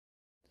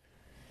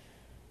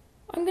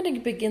I'm going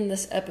to begin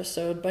this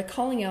episode by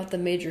calling out the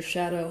major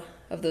shadow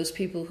of those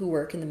people who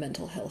work in the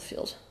mental health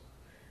field.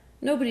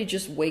 Nobody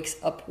just wakes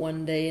up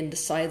one day and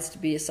decides to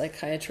be a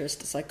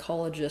psychiatrist, a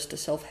psychologist, a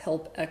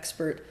self-help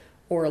expert,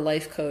 or a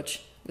life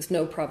coach with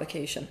no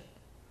provocation.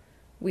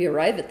 We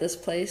arrive at this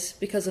place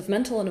because of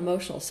mental and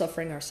emotional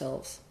suffering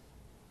ourselves.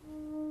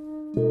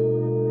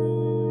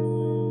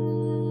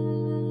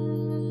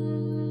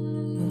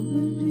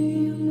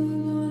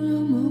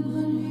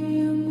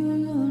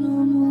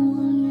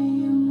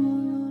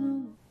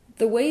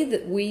 The way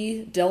that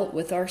we dealt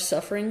with our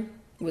suffering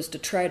was to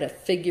try to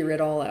figure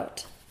it all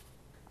out.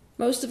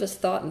 Most of us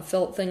thought and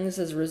felt things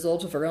as a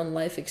result of our own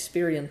life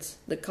experience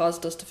that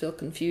caused us to feel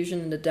confusion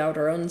and to doubt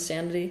our own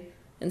sanity,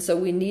 and so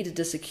we needed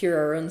to secure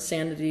our own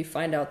sanity,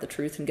 find out the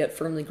truth, and get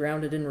firmly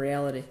grounded in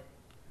reality.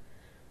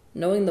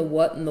 Knowing the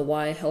what and the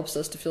why helps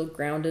us to feel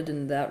grounded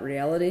in that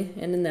reality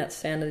and in that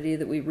sanity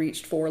that we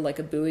reached for like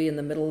a buoy in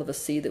the middle of a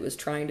sea that was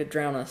trying to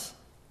drown us.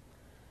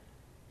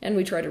 And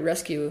we try to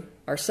rescue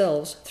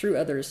ourselves through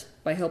others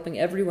by helping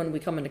everyone we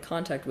come into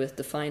contact with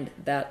to find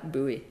that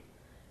buoy.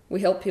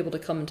 We help people to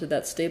come into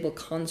that stable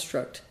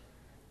construct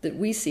that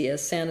we see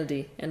as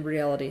sanity and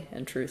reality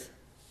and truth.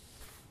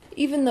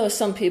 Even though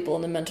some people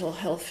in the mental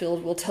health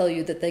field will tell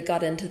you that they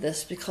got into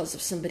this because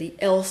of somebody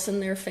else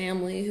in their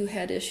family who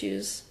had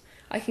issues,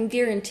 I can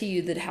guarantee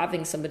you that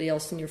having somebody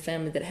else in your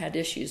family that had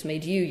issues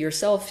made you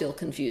yourself feel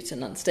confused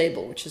and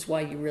unstable, which is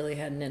why you really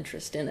had an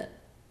interest in it.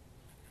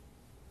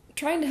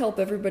 Trying to help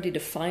everybody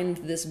to find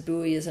this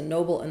buoy is a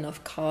noble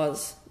enough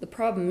cause. The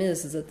problem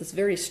is that this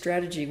very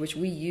strategy which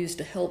we use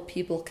to help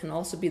people can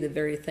also be the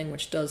very thing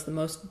which does the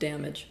most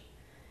damage.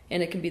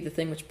 And it can be the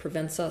thing which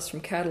prevents us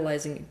from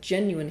catalyzing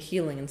genuine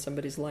healing in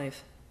somebody's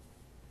life.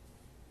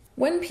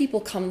 When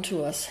people come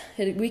to us,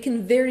 we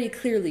can very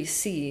clearly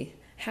see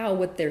how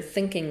what they're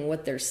thinking,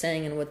 what they're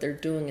saying, and what they're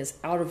doing is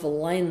out of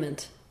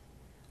alignment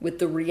with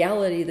the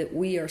reality that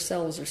we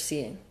ourselves are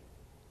seeing.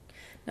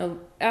 Now,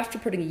 after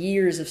putting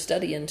years of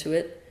study into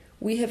it,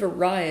 we have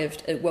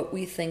arrived at what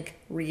we think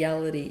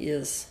reality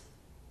is.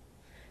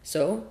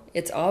 So,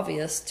 it's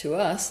obvious to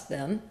us,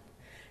 then,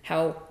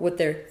 how what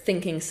they're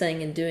thinking,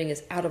 saying, and doing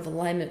is out of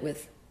alignment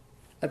with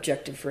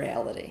objective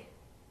reality,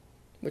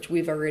 which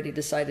we've already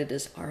decided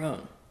is our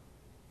own.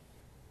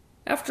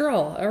 After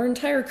all, our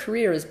entire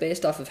career is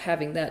based off of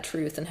having that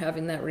truth and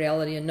having that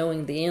reality and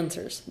knowing the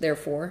answers.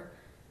 Therefore,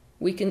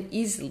 we can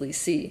easily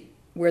see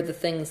where the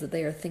things that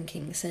they are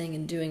thinking, saying,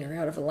 and doing are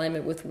out of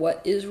alignment with what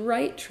is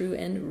right, true,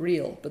 and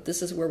real. But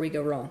this is where we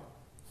go wrong.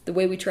 The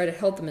way we try to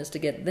help them is to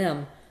get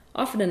them,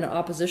 often in an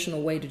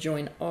oppositional way, to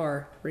join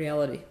our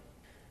reality.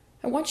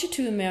 I want you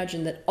to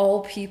imagine that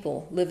all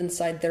people live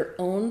inside their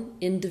own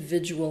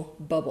individual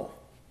bubble.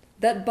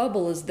 That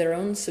bubble is their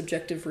own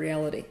subjective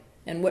reality.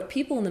 And what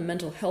people in the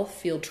mental health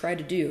field try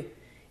to do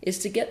is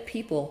to get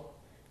people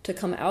to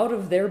come out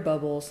of their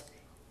bubbles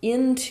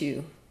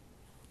into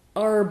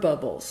our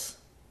bubbles.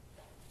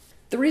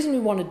 The reason we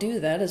want to do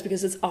that is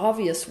because it's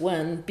obvious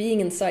when being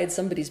inside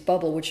somebody's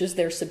bubble, which is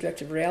their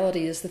subjective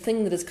reality, is the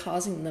thing that is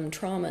causing them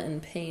trauma and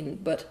pain.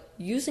 But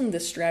using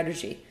this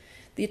strategy,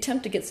 the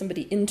attempt to get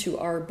somebody into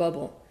our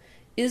bubble,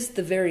 is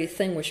the very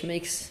thing which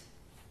makes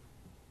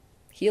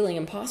healing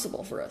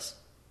impossible for us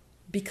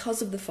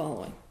because of the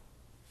following.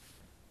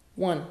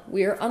 1,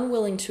 we are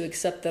unwilling to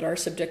accept that our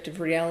subjective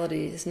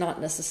reality is not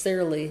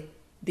necessarily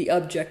the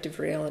objective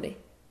reality.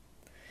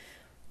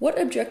 What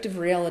objective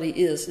reality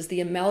is the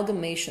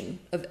amalgamation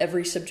of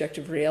every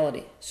subjective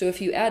reality. So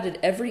if you added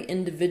every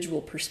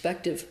individual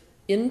perspective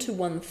into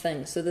one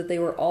thing so that they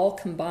were all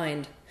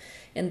combined,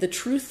 and the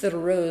truth that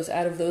arose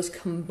out of those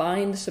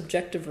combined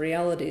subjective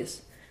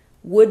realities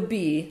would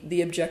be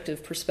the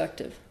objective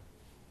perspective.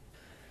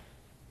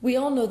 We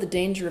all know the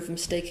danger of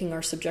mistaking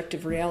our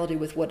subjective reality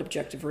with what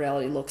objective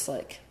reality looks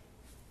like.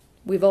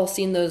 We've all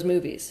seen those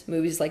movies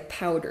like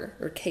Powder,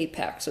 or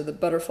K-Pax, or The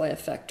Butterfly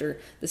Effect, or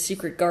The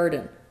Secret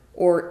Garden,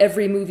 or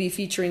every movie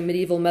featuring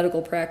medieval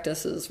medical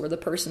practices where the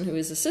person who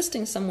is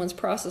assisting someone's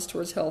process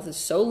towards health is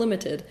so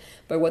limited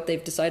by what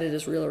they've decided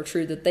is real or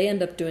true that they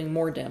end up doing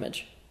more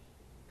damage.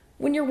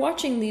 When you're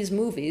watching these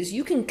movies,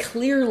 you can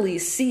clearly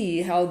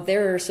see how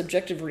their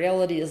subjective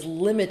reality is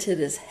limited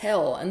as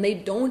hell, and they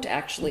don't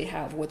actually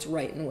have what's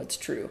right and what's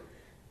true.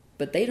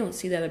 But they don't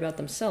see that about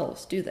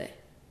themselves, do they?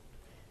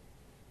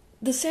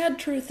 The sad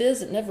truth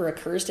is, it never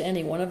occurs to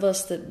any one of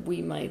us that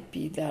we might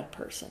be that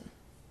person.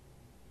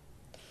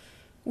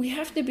 We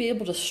have to be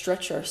able to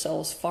stretch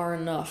ourselves far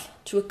enough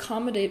to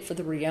accommodate for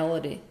the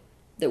reality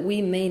that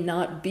we may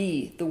not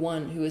be the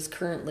one who is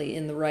currently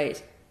in the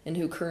right and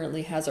who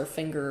currently has our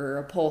finger or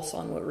a pulse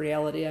on what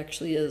reality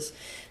actually is,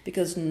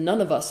 because none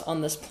of us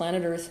on this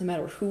planet Earth, no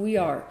matter who we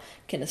are,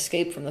 can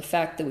escape from the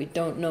fact that we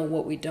don't know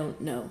what we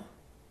don't know.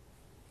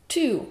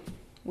 2,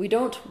 we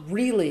don't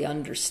really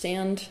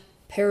understand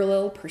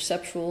parallel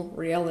perceptual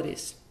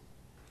realities.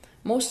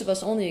 Most of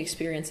us only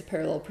experience a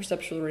parallel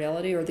perceptual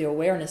reality, or the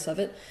awareness of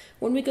it,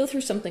 when we go through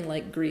something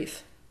like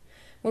grief.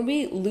 When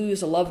we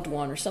lose a loved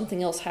one or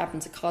something else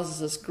happens that causes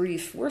us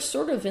grief, we're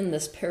sort of in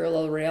this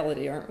parallel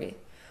reality, aren't we?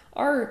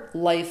 Our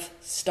life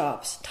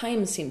stops.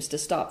 Time seems to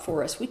stop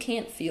for us. We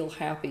can't feel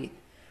happy.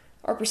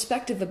 Our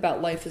perspective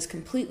about life is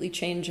completely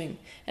changing.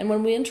 And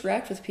when we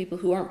interact with people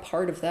who aren't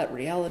part of that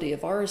reality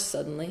of ours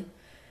suddenly,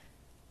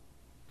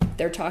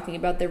 they're talking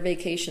about their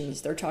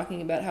vacations. They're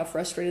talking about how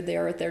frustrated they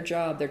are at their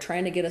job. They're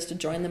trying to get us to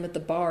join them at the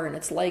bar. And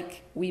it's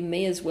like we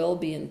may as well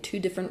be in two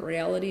different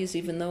realities,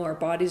 even though our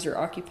bodies are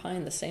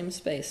occupying the same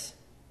space.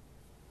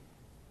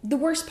 The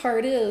worst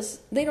part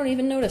is they don't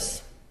even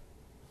notice.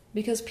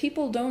 Because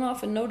people don't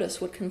often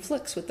notice what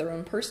conflicts with their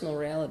own personal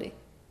reality.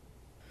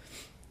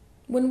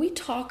 When we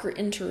talk or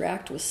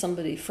interact with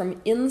somebody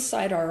from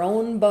inside our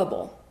own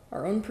bubble,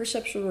 our own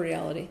perceptual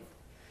reality,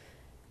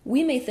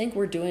 we may think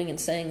we're doing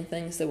and saying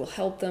things that will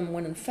help them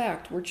when in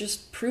fact we're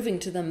just proving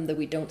to them that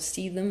we don't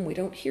see them, we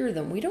don't hear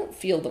them, we don't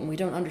feel them, we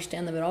don't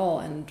understand them at all,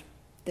 and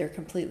they're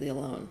completely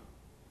alone.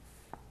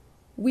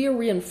 We are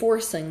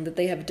reinforcing that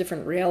they have a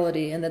different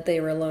reality and that they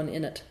are alone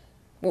in it.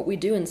 What we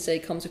do and say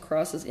comes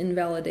across as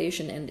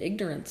invalidation and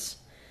ignorance,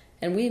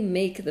 and we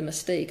make the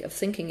mistake of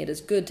thinking it is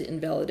good to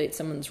invalidate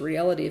someone's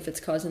reality if it's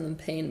causing them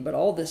pain, but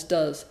all this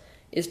does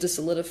is to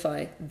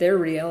solidify their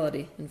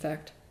reality, in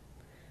fact.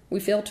 We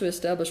fail to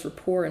establish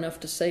rapport enough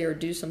to say or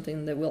do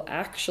something that will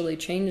actually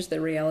change their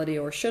reality,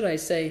 or should I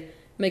say,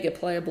 make it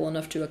pliable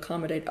enough to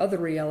accommodate other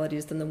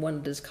realities than the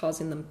one that is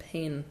causing them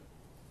pain.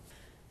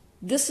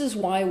 This is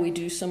why we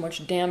do so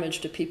much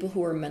damage to people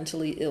who are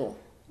mentally ill.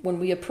 When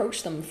we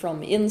approach them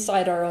from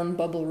inside our own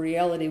bubble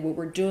reality, what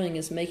we're doing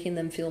is making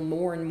them feel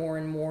more and more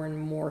and more and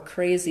more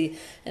crazy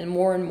and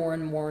more and more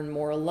and more and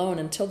more alone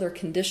until their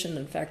condition,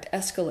 in fact,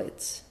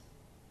 escalates.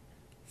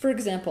 For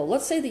example,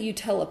 let's say that you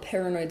tell a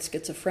paranoid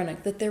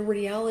schizophrenic that their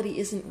reality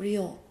isn't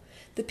real.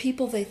 The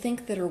people they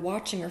think that are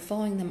watching or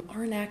following them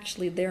aren't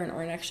actually there and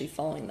aren't actually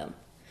following them.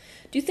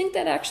 Do you think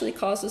that actually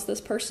causes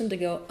this person to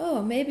go,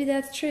 oh, maybe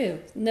that's true,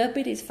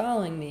 nobody's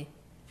following me?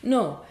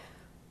 No.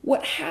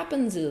 What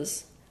happens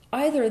is,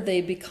 either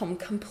they become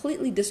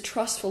completely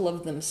distrustful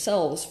of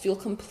themselves, feel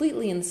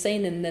completely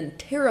insane and then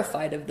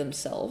terrified of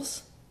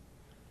themselves,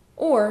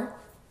 or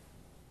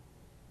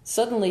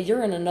suddenly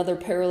you're in another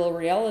parallel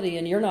reality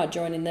and you're not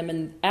joining them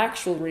in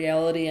actual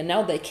reality and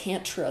now they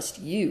can't trust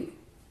you.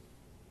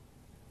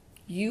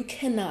 You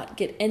cannot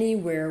get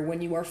anywhere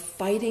when you are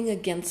fighting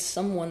against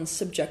someone's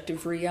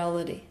subjective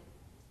reality.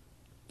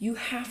 You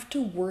have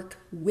to work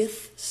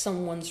with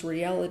someone's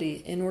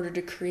reality in order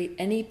to create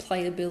any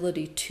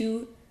pliability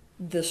to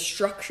the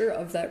structure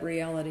of that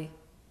reality.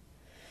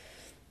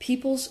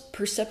 People's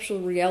perceptual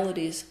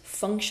realities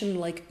function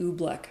like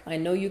oobleck. I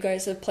know you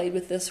guys have played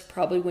with this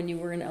probably when you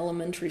were in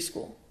elementary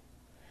school.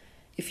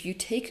 If you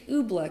take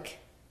oobleck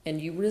and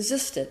you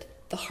resist it,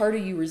 the harder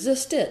you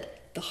resist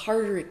it, the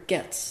harder it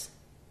gets.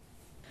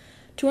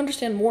 To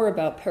understand more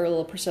about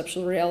parallel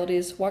perceptual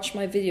realities, watch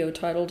my video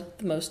titled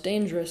The Most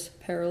Dangerous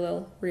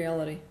Parallel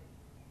Reality.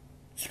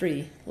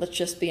 3. Let's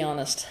just be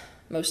honest.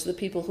 Most of the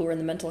people who are in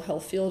the mental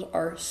health field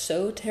are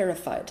so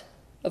terrified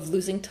of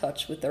losing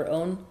touch with their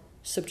own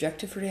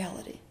subjective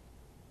reality.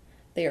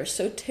 They are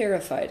so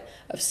terrified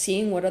of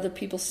seeing what other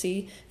people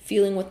see,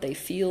 feeling what they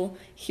feel,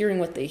 hearing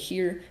what they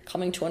hear,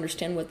 coming to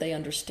understand what they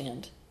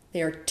understand.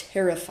 They are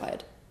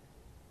terrified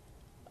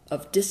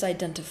of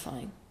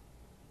disidentifying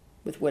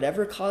with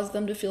whatever caused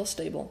them to feel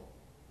stable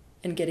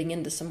and getting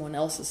into someone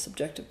else's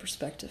subjective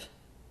perspective.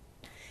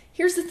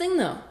 Here's the thing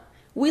though.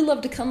 We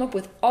love to come up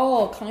with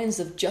all kinds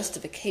of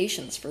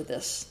justifications for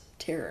this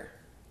terror.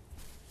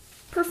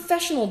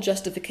 Professional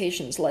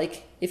justifications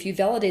like, if you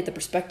validate the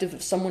perspective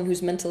of someone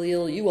who's mentally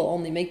ill, you will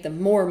only make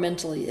them more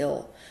mentally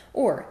ill.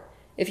 Or,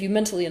 if you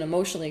mentally and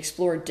emotionally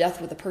explore death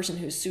with a person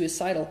who's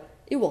suicidal,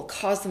 it will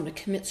cause them to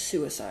commit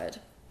suicide.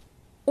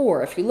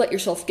 Or, if you let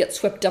yourself get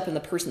swept up in the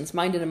person's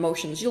mind and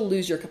emotions, you'll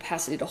lose your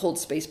capacity to hold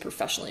space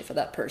professionally for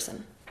that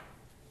person.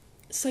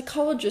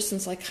 Psychologists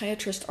and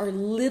psychiatrists are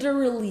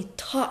literally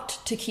taught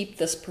to keep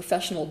this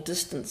professional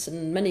distance, and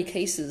in many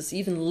cases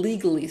even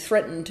legally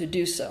threaten to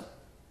do so.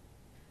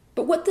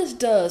 But what this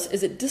does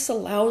is it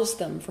disallows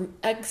them from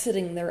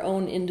exiting their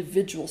own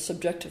individual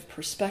subjective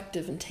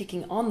perspective and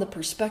taking on the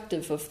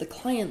perspective of the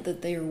client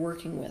that they are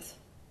working with.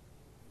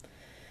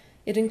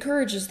 It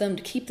encourages them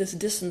to keep this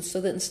distance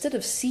so that instead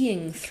of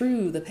seeing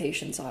through the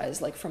patient's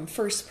eyes, like from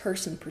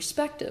first-person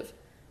perspective,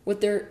 what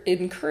they're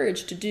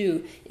encouraged to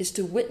do is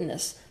to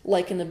witness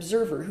like an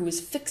observer who is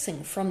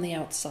fixing from the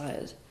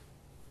outside.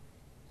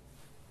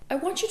 I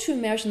want you to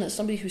imagine that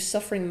somebody who's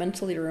suffering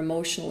mentally or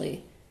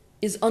emotionally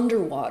is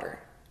underwater.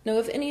 Now,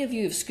 if any of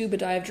you have scuba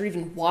dived or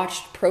even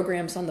watched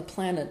programs on the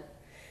planet,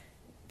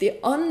 the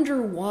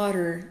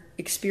underwater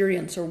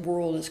experience or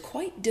world is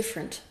quite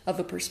different of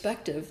a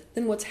perspective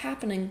than what's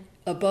happening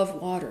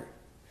above water.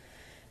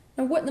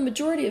 Now, what the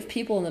majority of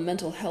people in the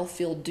mental health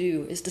field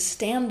do is to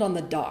stand on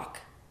the dock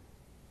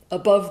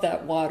above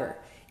that water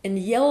and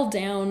yell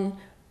down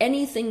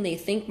anything they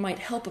think might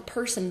help a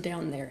person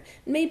down there,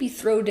 maybe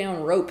throw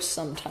down ropes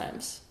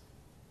sometimes.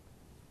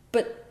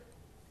 But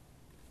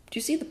do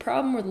you see the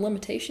problem or the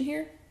limitation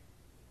here?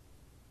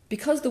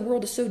 Because the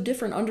world is so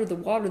different under the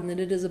water than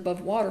it is above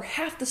water,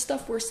 half the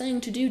stuff we're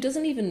saying to do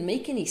doesn't even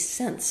make any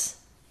sense.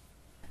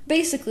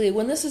 Basically,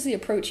 when this is the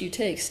approach you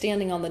take,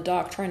 standing on the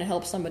dock trying to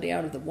help somebody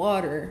out of the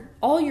water,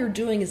 all you're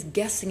doing is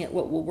guessing at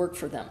what will work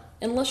for them.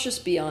 And let's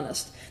just be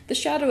honest, the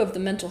shadow of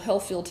the mental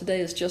health field today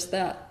is just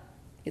that.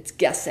 It's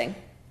guessing.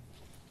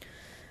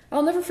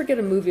 I'll never forget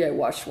a movie I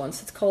watched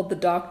once. It's called The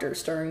Doctor,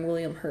 starring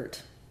William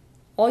Hurt.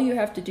 All you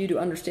have to do to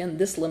understand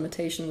this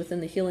limitation within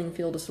the healing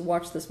field is to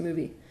watch this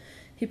movie.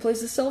 He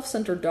plays a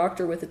self-centered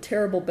doctor with a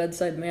terrible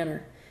bedside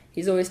manner.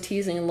 He's always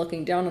teasing and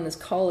looking down on his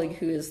colleague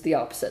who is the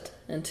opposite,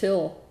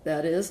 until,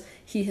 that is,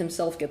 he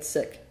himself gets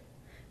sick.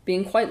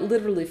 Being quite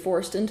literally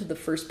forced into the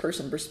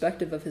first-person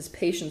perspective of his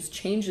patients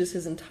changes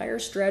his entire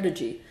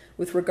strategy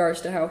with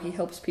regards to how he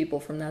helps people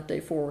from that day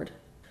forward.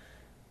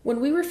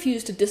 When we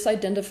refuse to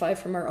disidentify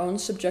from our own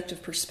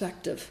subjective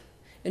perspective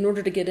in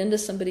order to get into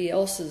somebody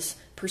else's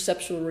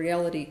perceptual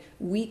reality,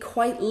 we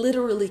quite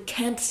literally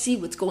can't see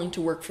what's going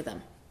to work for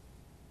them.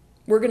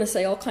 We're going to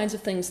say all kinds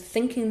of things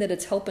thinking that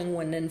it's helping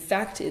when in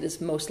fact it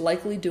is most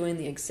likely doing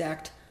the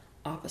exact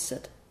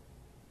opposite.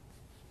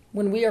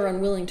 When we are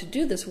unwilling to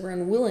do this, we're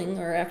unwilling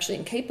or actually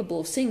incapable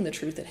of seeing the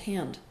truth at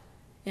hand.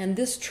 And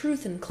this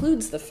truth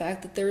includes the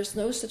fact that there is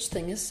no such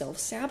thing as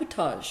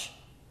self-sabotage.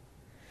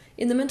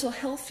 In the mental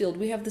health field,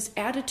 we have this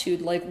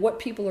attitude like what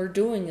people are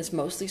doing is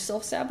mostly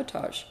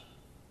self-sabotage.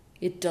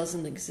 It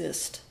doesn't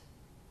exist.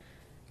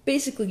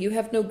 Basically, you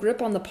have no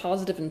grip on the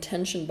positive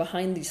intention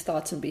behind these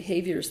thoughts and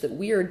behaviors that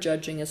we are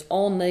judging as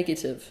all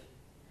negative.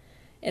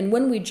 And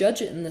when we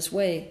judge it in this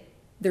way,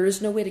 there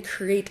is no way to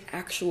create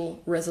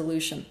actual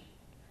resolution.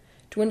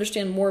 To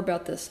understand more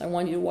about this, I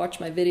want you to watch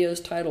my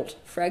videos titled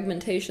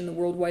Fragmentation, the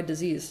Worldwide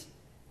Disease,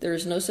 There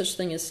is No Such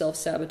Thing as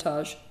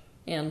Self-Sabotage,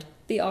 and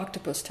The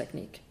Octopus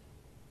Technique.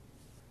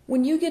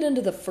 When you get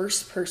into the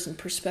first-person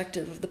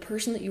perspective of the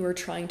person that you are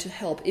trying to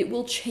help, it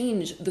will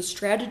change the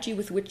strategy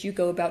with which you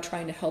go about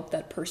trying to help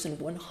that person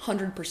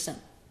 100%.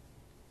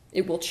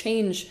 It will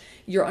change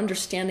your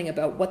understanding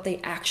about what they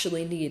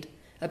actually need,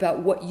 about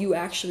what you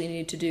actually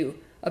need to do,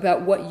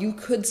 about what you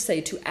could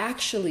say to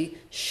actually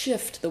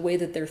shift the way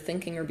that they're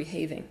thinking or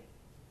behaving.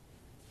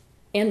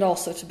 And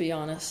also, to be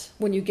honest,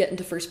 when you get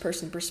into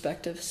first-person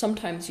perspective,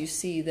 sometimes you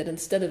see that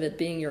instead of it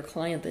being your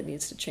client that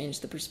needs to change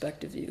the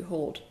perspective you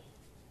hold,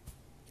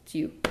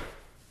 you.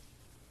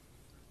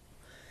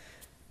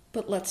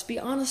 But let's be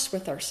honest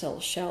with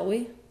ourselves, shall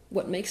we?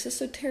 What makes us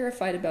so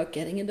terrified about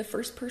getting into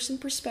first-person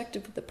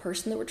perspective with the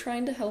person that we're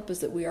trying to help is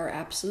that we are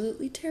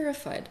absolutely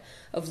terrified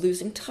of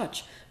losing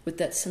touch with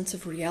that sense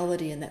of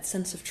reality and that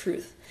sense of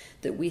truth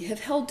that we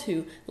have held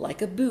to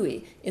like a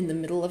buoy in the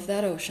middle of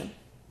that ocean.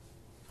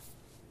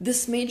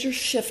 This major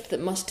shift that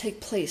must take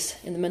place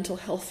in the mental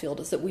health field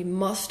is that we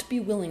must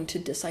be willing to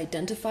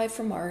disidentify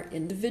from our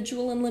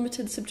individual and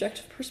limited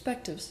subjective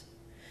perspectives,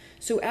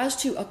 so as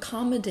to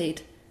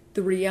accommodate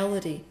the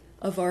reality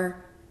of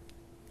our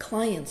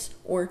clients'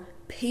 or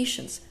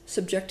patients'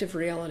 subjective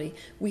reality.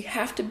 We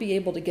have to be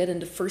able to get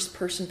into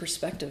first-person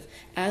perspective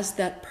as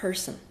that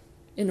person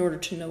in order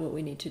to know what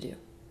we need to do.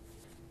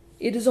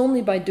 It is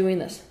only by doing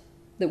this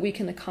that we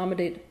can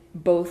accommodate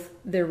both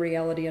their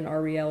reality and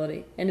our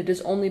reality. And it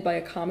is only by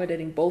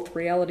accommodating both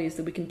realities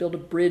that we can build a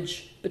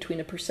bridge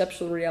between a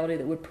perceptual reality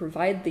that would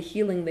provide the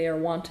healing they are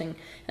wanting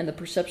and the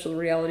perceptual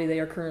reality they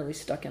are currently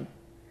stuck in.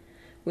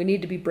 We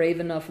need to be brave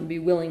enough and be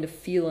willing to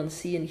feel and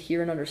see and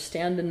hear and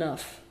understand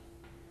enough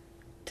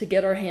to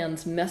get our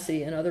hands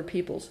messy in other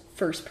people's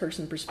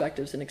first-person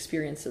perspectives and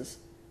experiences,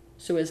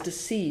 so as to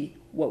see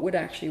what would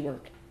actually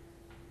work.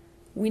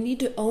 We need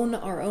to own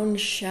our own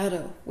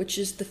shadow, which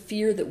is the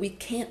fear that we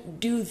can't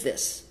do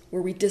this,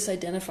 where we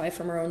disidentify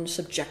from our own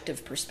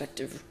subjective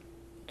perspective,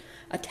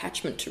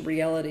 attachment to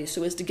reality,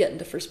 so as to get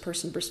into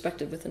first-person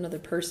perspective with another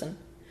person,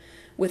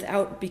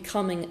 without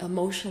becoming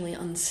emotionally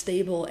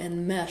unstable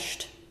and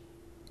meshed,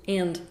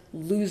 and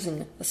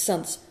losing a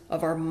sense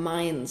of our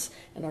minds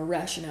and our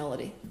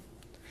rationality.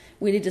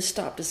 We need to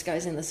stop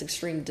disguising this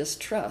extreme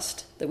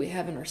distrust that we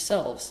have in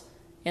ourselves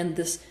and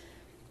this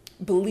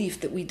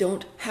belief that we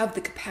don't have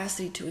the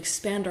capacity to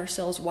expand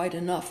ourselves wide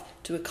enough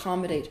to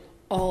accommodate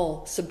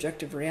all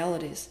subjective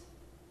realities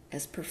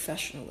as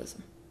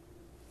professionalism.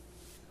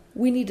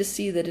 We need to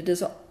see that it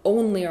is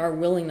only our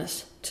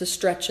willingness to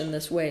stretch in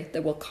this way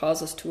that will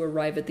cause us to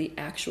arrive at the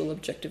actual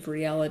objective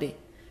reality,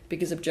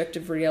 because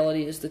objective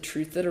reality is the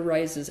truth that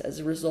arises as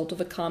a result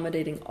of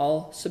accommodating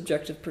all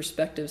subjective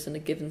perspectives in a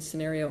given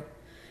scenario.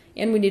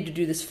 And we need to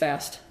do this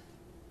fast.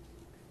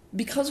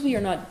 Because we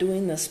are not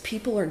doing this,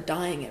 people are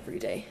dying every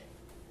day.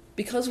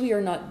 Because we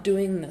are not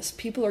doing this,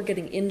 people are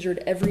getting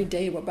injured every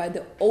day by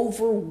the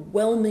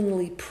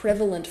overwhelmingly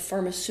prevalent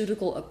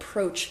pharmaceutical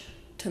approach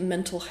to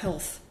mental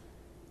health,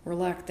 or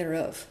lack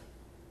thereof.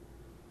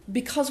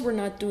 Because we're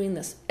not doing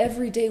this,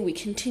 every day we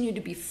continue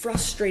to be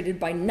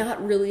frustrated by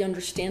not really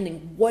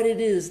understanding what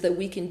it is that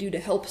we can do to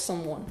help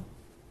someone.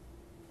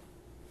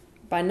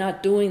 By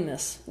not doing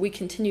this, we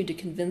continue to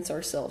convince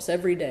ourselves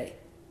every day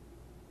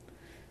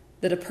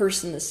that a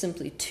person is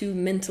simply too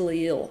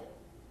mentally ill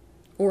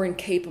or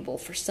incapable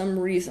for some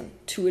reason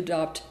to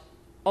adopt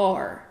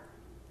our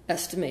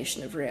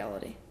estimation of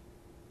reality.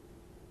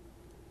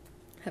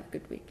 Have a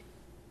good week.